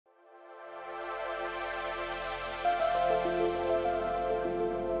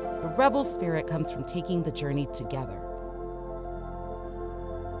rebel spirit comes from taking the journey together.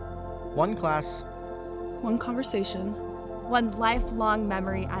 One class, one conversation, one lifelong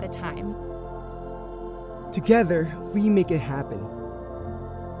memory at a time. Together, we make it happen.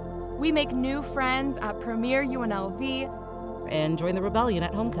 We make new friends at Premier UNLV and join the rebellion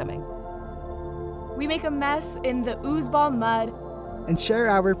at homecoming. We make a mess in the oozeball mud and share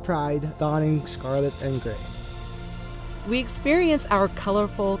our pride donning scarlet and gray. We experience our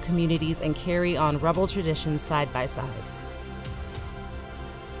colorful communities and carry on rebel traditions side by side.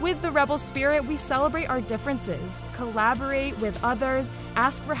 With the rebel spirit, we celebrate our differences, collaborate with others,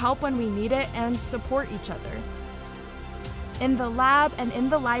 ask for help when we need it, and support each other. In the lab and in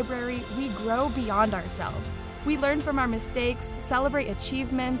the library, we grow beyond ourselves. We learn from our mistakes, celebrate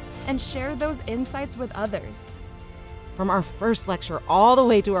achievements, and share those insights with others. From our first lecture all the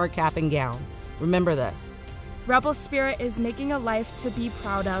way to our cap and gown, remember this. Rebel spirit is making a life to be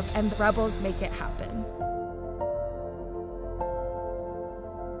proud of, and the rebels make it happen.